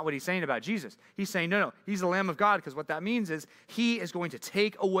 That's not what he's saying about Jesus. He's saying, no, he's the Lamb of God, because what that means is he is going to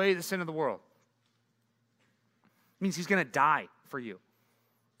take away the sin of the world. It means he's going to die for you.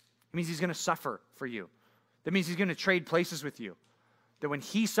 It means he's going to suffer for you. That means he's going to trade places with you. That when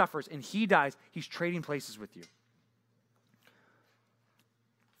he suffers and he dies, he's trading places with you.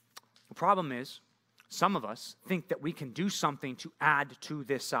 The problem is, some of us think that we can do something to add to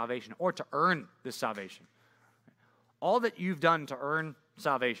this salvation or to earn this salvation. All that you've done to earn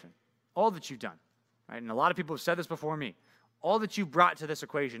salvation, all that you've done, right? And a lot of people have said this before me, all that you brought to this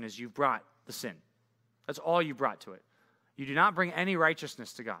equation is you've brought the sin. That's all you brought to it. You do not bring any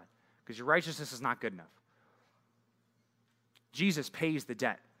righteousness to God because your righteousness is not good enough. Jesus pays the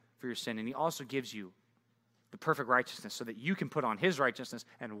debt for your sin, and he also gives you the perfect righteousness so that you can put on his righteousness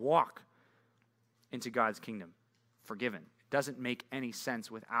and walk into God's kingdom forgiven. It doesn't make any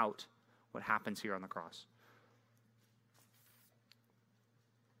sense without what happens here on the cross.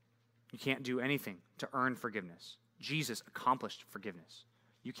 You can't do anything to earn forgiveness. Jesus accomplished forgiveness.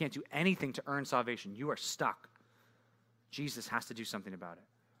 You can't do anything to earn salvation. You are stuck. Jesus has to do something about it.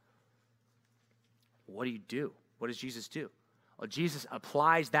 What do? What does Jesus do? Well, Jesus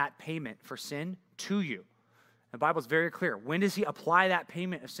applies that payment for sin to you. The Bible is very clear. When does he apply that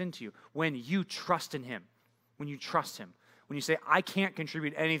payment of sin to you? When you trust in him. When you trust him. When you say, I can't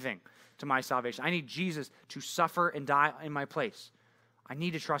contribute anything to my salvation. I need Jesus to suffer and die in my place. I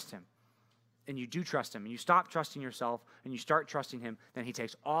need to trust him. And you do trust him. And you stop trusting yourself and you start trusting him. Then he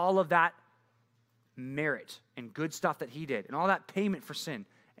takes all of that merit and good stuff that he did and all that payment for sin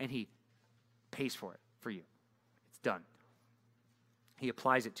and he pays for it for you. It's done. He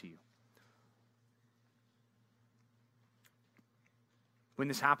applies it to you. When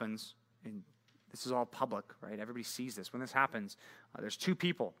this happens, and this is all public, right? Everybody sees this. When this happens, there's two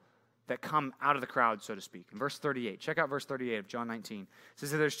people that come out of the crowd, so to speak. In verse 38, check out verse 38 of John 19. It says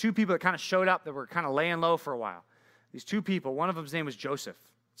that there's two people that kind of showed up that were kind of laying low for a while. These two people, one of them's name was Joseph.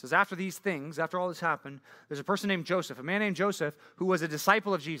 It says after these things, after all this happened, there's a person named Joseph, a man named Joseph, who was a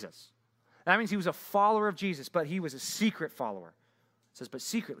disciple of Jesus. That means he was a follower of Jesus, but he was a secret follower. It says, but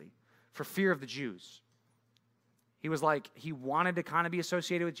secretly, for fear of the Jews. He was like, he wanted to kind of be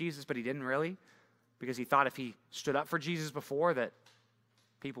associated with Jesus, but he didn't really, because he thought if he stood up for Jesus before that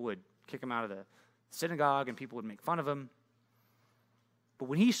people would kick him out of the synagogue and people would make fun of him. But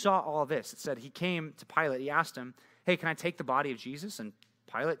when he saw all this, it said he came to Pilate. He asked him, hey, can I take the body of Jesus? And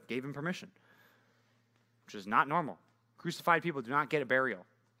Pilate gave him permission, which is not normal. Crucified people do not get a burial.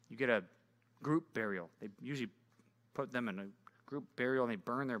 You get a group burial. They usually put them in a group burial and they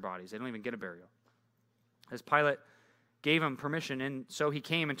burn their bodies. They don't even get a burial. As Pilate gave him permission, and so he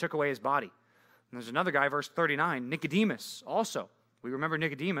came and took away his body. And there's another guy, verse 39, Nicodemus also. We remember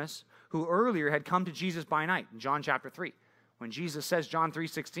Nicodemus, who earlier had come to Jesus by night in John chapter 3. When Jesus says, John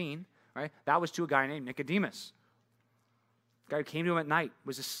 3:16, right? That was to a guy named Nicodemus. The guy who came to him at night,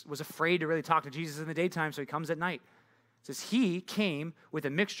 was afraid to really talk to Jesus in the daytime, so he comes at night. It says he came with a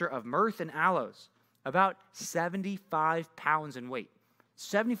mixture of myrrh and aloes, about 75 pounds in weight.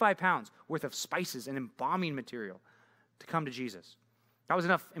 75 pounds worth of spices and embalming material to come to Jesus. That was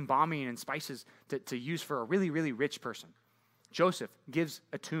enough embalming and spices to use for a really, really rich person. Joseph gives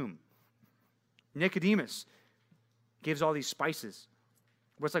a tomb. Nicodemus gives all these spices.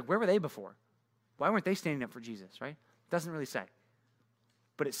 Where it's like, where were they before? Why weren't they standing up for Jesus, right? Doesn't really say.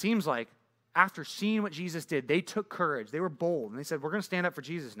 But it seems like after seeing what Jesus did, they took courage. They were bold, and they said, we're going to stand up for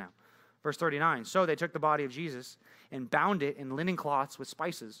Jesus now. Verse 39, so they took the body of Jesus and bound it in linen cloths with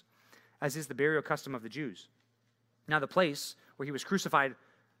spices, as is the burial custom of the Jews. Now the place where he was crucified,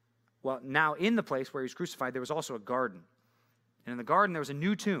 now in the place where he was crucified, there was also a garden. And in the garden there was a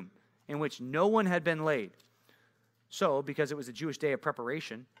new tomb in which no one had been laid. So, because it was a Jewish day of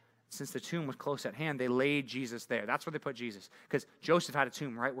preparation, since the tomb was close at hand, they laid Jesus there. That's where they put Jesus, because Joseph had a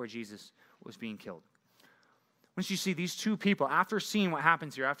tomb right where Jesus was being killed. Once you see these two people, after seeing what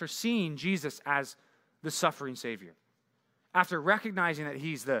happens here, after seeing Jesus as the suffering Savior, after recognizing that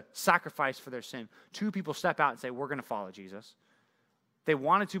he's the sacrifice for their sin, two people step out and say, we're going to follow Jesus. They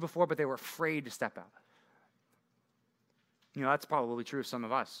wanted to before, but they were afraid to step out. You know, that's probably true of some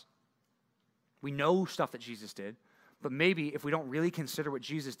of us. We know stuff that Jesus did, but maybe if we don't really consider what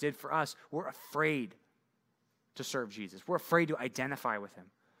Jesus did for us, we're afraid to serve Jesus. We're afraid to identify with him.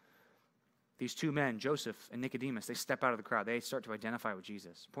 These two men, Joseph and Nicodemus, they step out of the crowd. They start to identify with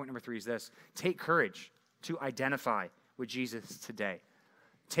Jesus. Point number 3 is this. Take courage to identify with Jesus today.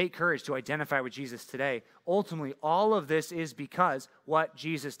 Take courage to identify with Jesus today. Ultimately, all of this is because what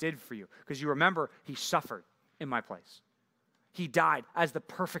Jesus did for you. Because you remember, he suffered in my place. He died as the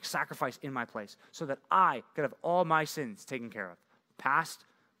perfect sacrifice in my place so that I could have all my sins taken care of. Past,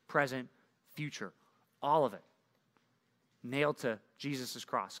 present, future, all of it. Nailed to Jesus'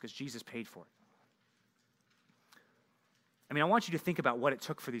 cross because Jesus paid for it. I mean, I want you to think about what it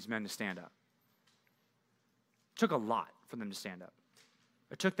took for these men to stand up. It took a lot for them to stand up.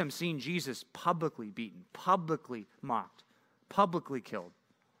 It took them seeing Jesus publicly beaten, publicly mocked, publicly killed.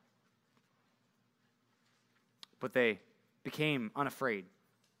 But they became unafraid.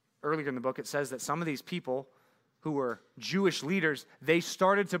 Earlier in the book, it says that some of these people who were Jewish leaders, they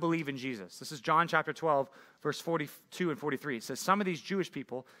started to believe in Jesus. This is John chapter 12, verse 42 and 43. It says, some of these Jewish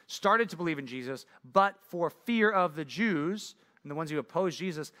people started to believe in Jesus, but for fear of the Jews, and the ones who opposed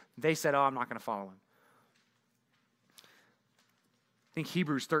Jesus, they said, oh, I'm not going to follow him. I think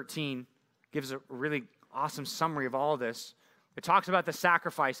Hebrews 13 gives a really awesome summary of all this. It talks about the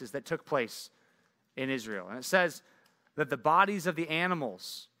sacrifices that took place in Israel. And it says that the bodies of the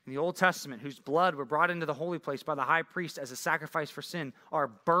animals in the Old Testament, whose blood were brought into the holy place by the high priest as a sacrifice for sin, are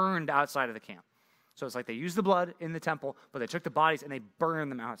burned outside of the camp. So it's like they used the blood in the temple, but they took the bodies and they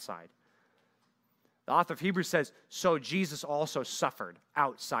burned them outside. The author of Hebrews says, so Jesus also suffered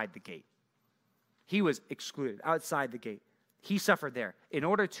outside the gate. He was excluded outside the gate. He suffered there in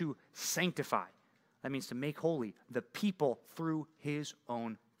order to sanctify. That means to make holy the people through his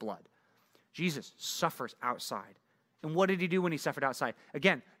own blood. Jesus suffers outside. And what did he do when he suffered outside?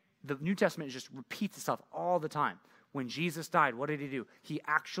 Again, the New Testament just repeats itself all the time. When Jesus died, what did he do? He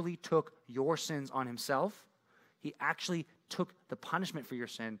actually took your sins on himself. He actually took the punishment for your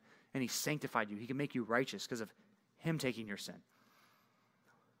sin, and he sanctified you. He can make you righteous because of him taking your sin.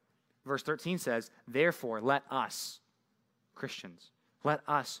 Verse 13 says, therefore, let us, Christians, let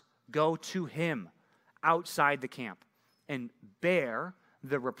us go to him outside the camp and bear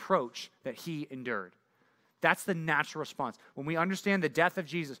the reproach that he endured. That's the natural response. When we understand the death of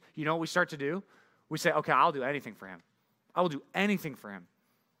Jesus, you know what we start to do? We say, okay, I'll do anything for him. I will do anything for him.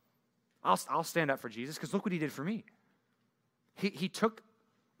 I'll stand up for Jesus because look what he did for me. He took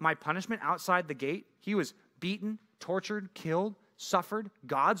my punishment outside the gate. He was beaten, tortured, killed, suffered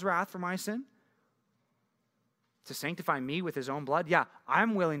God's wrath for my sin to sanctify me with his own blood. Yeah,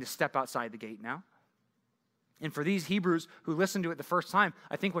 I'm willing to step outside the gate now. And for these Hebrews who listened to it the first time,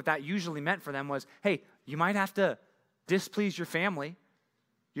 I think what that usually meant for them was, hey, you might have to displease your family,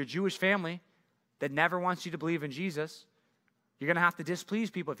 your Jewish family that never wants you to believe in Jesus. You're going to have to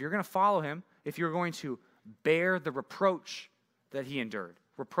displease people if you're going to follow him, if you're going to bear the reproach that he endured.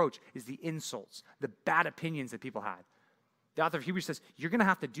 Reproach is the insults, the bad opinions that people had. The author of Hebrews says, you're going to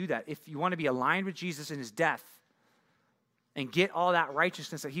have to do that if you want to be aligned with Jesus in his death and get all that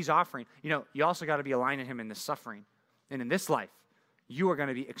righteousness that he's offering. You know, you also got to be aligned in him in this suffering. And in this life, you are going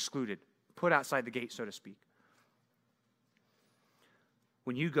to be excluded, put outside the gate, so to speak.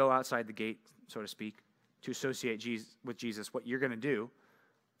 When you go outside the gate, so to speak, to associate with Jesus, what you're going to do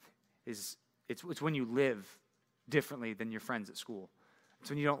is it's when you live differently than your friends at school. It's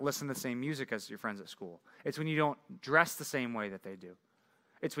when you don't listen to the same music as your friends at school. It's when you don't dress the same way that they do.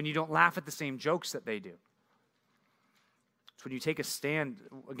 It's when you don't laugh at the same jokes that they do. It's when you take a stand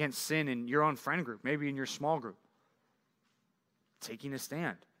against sin in your own friend group, maybe in your small group. Taking a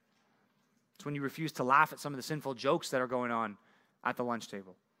stand. It's when you refuse to laugh at some of the sinful jokes that are going on at the lunch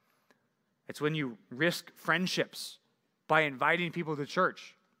table. It's when you risk friendships by inviting people to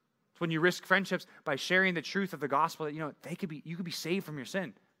church. It's when you risk friendships by sharing the truth of the gospel that, you could be saved from your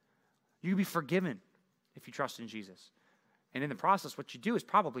sin. You could be forgiven if you trust in Jesus. And in the process, what you do is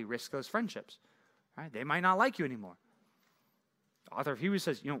probably risk those friendships. Right? They might not like you anymore. The author of Hebrews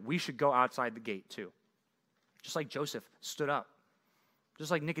says, we should go outside the gate too. Just like Joseph stood up.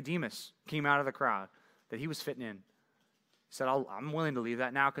 Just like Nicodemus came out of the crowd that he was fitting in. He said, I'm willing to leave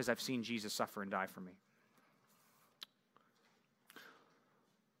that now because I've seen Jesus suffer and die for me.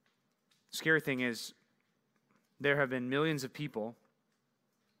 The scary thing is, there have been millions of people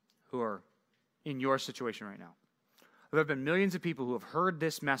who are in your situation right now. There have been millions of people who have heard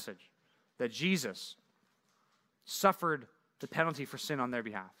this message that Jesus suffered the penalty for sin on their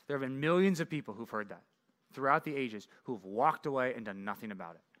behalf. There have been millions of people who've heard that throughout the ages who've walked away and done nothing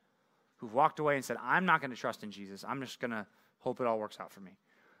about it. Who've walked away and said, I'm not going to trust in Jesus. I'm just going to hope it all works out for me.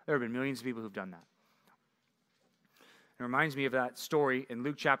 There have been millions of people who've done that. It reminds me of that story in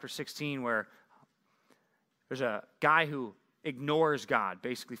Luke chapter 16 where there's a guy who ignores God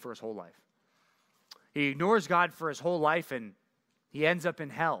basically for his whole life. He ignores God for his whole life and he ends up in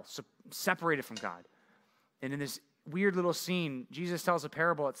hell, separated from God. And in this weird little scene, Jesus tells a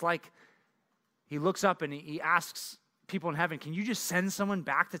parable. It's like he looks up and he asks people in heaven, can you just send someone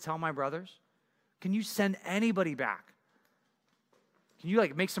back to tell my brothers? Can you send anybody back? Can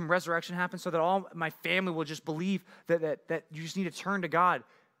you make some resurrection happen so that all my family will just believe that you just need to turn to God?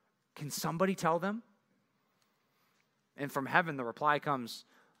 Can somebody tell them? And from heaven, the reply comes,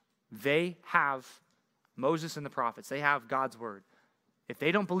 they have Moses and the prophets. They have God's word. If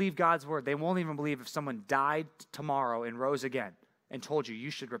they don't believe God's word, they won't even believe if someone died tomorrow and rose again and told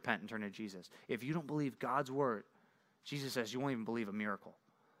you should repent and turn to Jesus. If you don't believe God's word, Jesus says you won't even believe a miracle.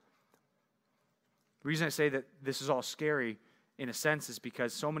 The reason I say that this is all scary in a sense is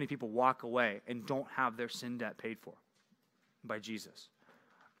because so many people walk away and don't have their sin debt paid for by Jesus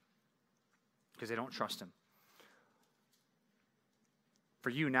because they don't trust him. For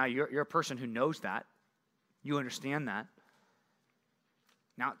you now, you're a person who knows that. You understand that.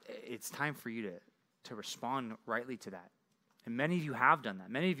 Now, it's time for you to respond rightly to that. And many of you have done that.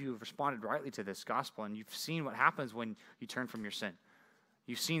 Many of you have responded rightly to this gospel, and you've seen what happens when you turn from your sin.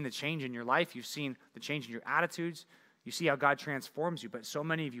 You've seen the change in your life. You've seen the change in your attitudes. You see how God transforms you, but so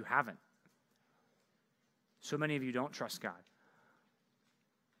many of you haven't. So many of you don't trust God.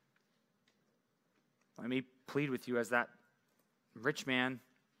 Let me plead with you as that rich man,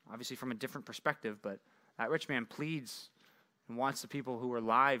 obviously from a different perspective, but that rich man pleads and wants the people who are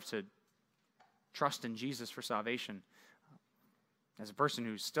alive to trust in Jesus for salvation. As a person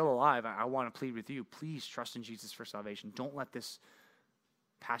who's still alive, I want to plead with you, please trust in Jesus for salvation. Don't let this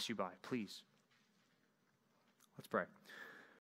pass you by, please. Let's pray.